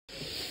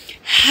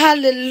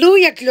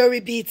Hallelujah, glory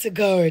be to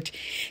God.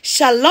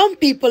 Shalom,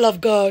 people of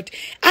God.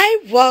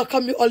 I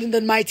welcome you all in the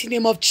mighty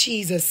name of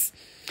Jesus.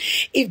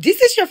 If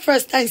this is your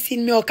first time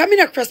seeing me or coming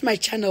across my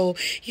channel,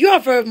 you are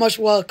very much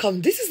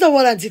welcome. This is the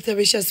Word and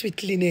Declarations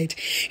with Lynette.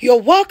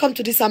 You're welcome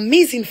to this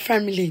amazing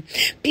family.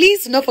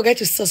 Please do not forget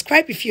to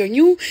subscribe if you're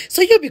new,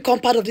 so you'll become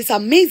part of this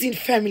amazing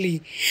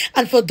family.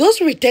 And for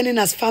those returning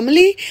as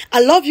family,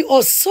 I love you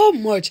all so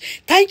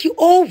much. Thank you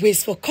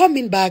always for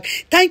coming back.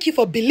 Thank you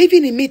for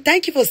believing in me.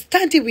 Thank you for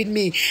standing with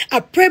me.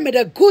 I pray may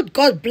the good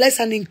God bless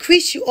and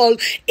increase you all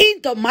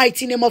in the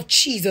mighty name of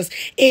Jesus.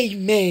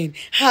 Amen.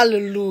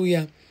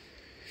 Hallelujah.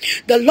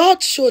 The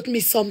Lord showed me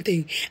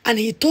something, and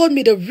He told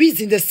me the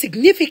reason, the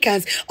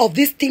significance of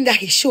this thing that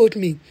He showed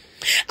me.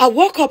 I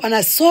woke up and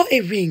I saw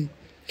a ring,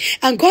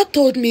 and God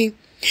told me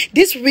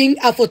this ring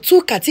are for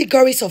two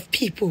categories of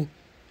people.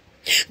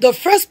 The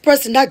first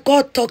person that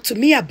God talked to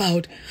me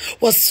about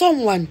was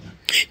someone.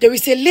 There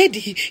is a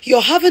lady,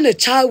 you're having a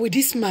child with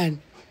this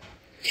man.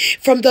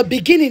 From the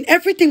beginning,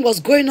 everything was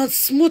going on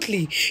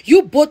smoothly.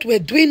 You both were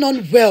doing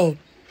on well.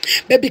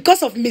 But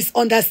because of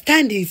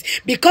misunderstandings,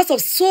 because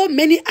of so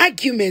many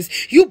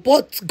arguments, you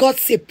both got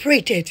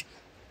separated.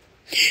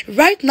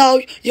 Right now,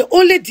 your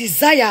only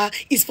desire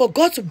is for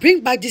God to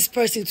bring back this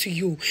person to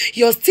you.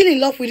 You're still in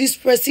love with this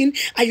person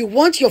and you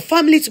want your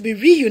family to be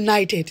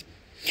reunited.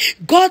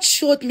 God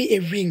showed me a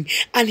ring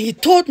and He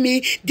told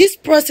me this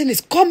person is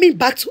coming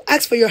back to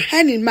ask for your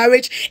hand in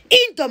marriage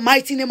in the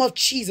mighty name of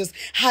Jesus.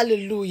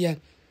 Hallelujah.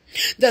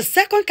 The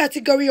second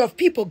category of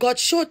people God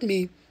showed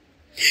me,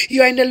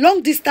 you are in a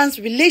long distance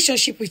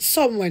relationship with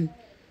someone.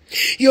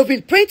 You've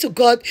been praying to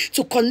God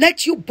to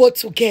connect you both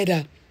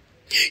together.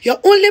 Your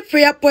only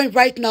prayer point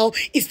right now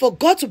is for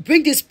God to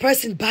bring this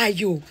person by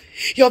you.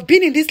 You've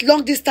been in this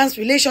long distance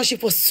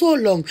relationship for so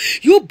long.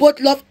 You both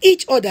love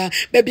each other,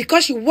 but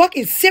because you work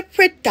in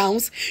separate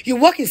towns, you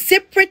work in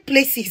separate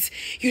places,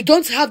 you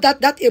don't have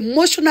that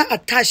emotional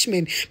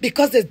attachment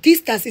because the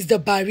distance is the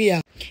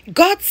barrier.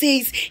 God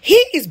says He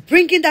is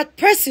bringing that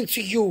person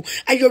to you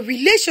and your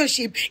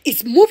relationship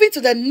is moving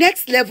to the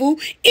next level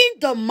in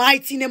the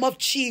mighty name of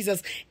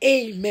Jesus.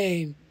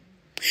 Amen.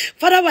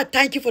 Father, I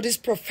thank you for this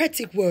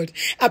prophetic word.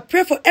 I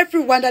pray for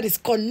everyone that is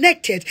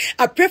connected.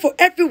 I pray for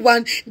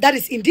everyone that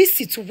is in these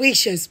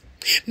situations.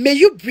 May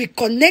you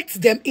reconnect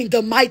them in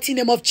the mighty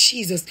name of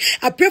Jesus.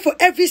 I pray for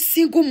every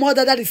single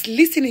mother that is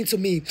listening to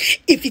me.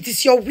 If it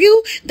is your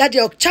will that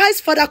your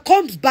child's father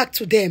comes back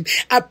to them,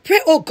 I pray,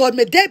 oh God,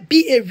 may there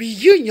be a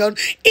reunion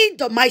in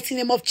the mighty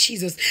name of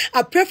Jesus.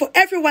 I pray for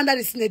everyone that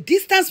is in a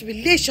distance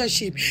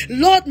relationship.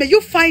 Lord, may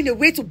you find a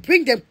way to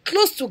bring them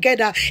close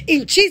together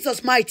in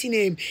Jesus' mighty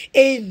name.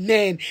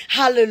 Amen.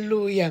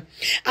 Hallelujah.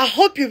 I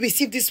hope you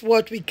receive this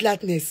word with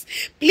gladness.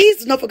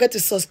 Please do not forget to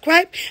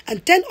subscribe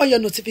and turn on your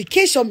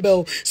notification bell,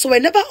 so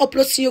whenever I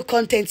upload new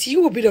content,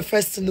 you will be the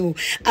first to know.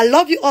 I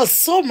love you all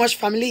so much,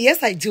 family.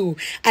 Yes, I do.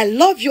 I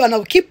love you and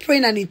I'll keep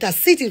praying and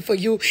interceding for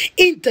you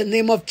in the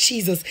name of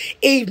Jesus.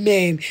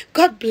 Amen.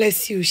 God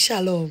bless you.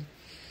 Shalom.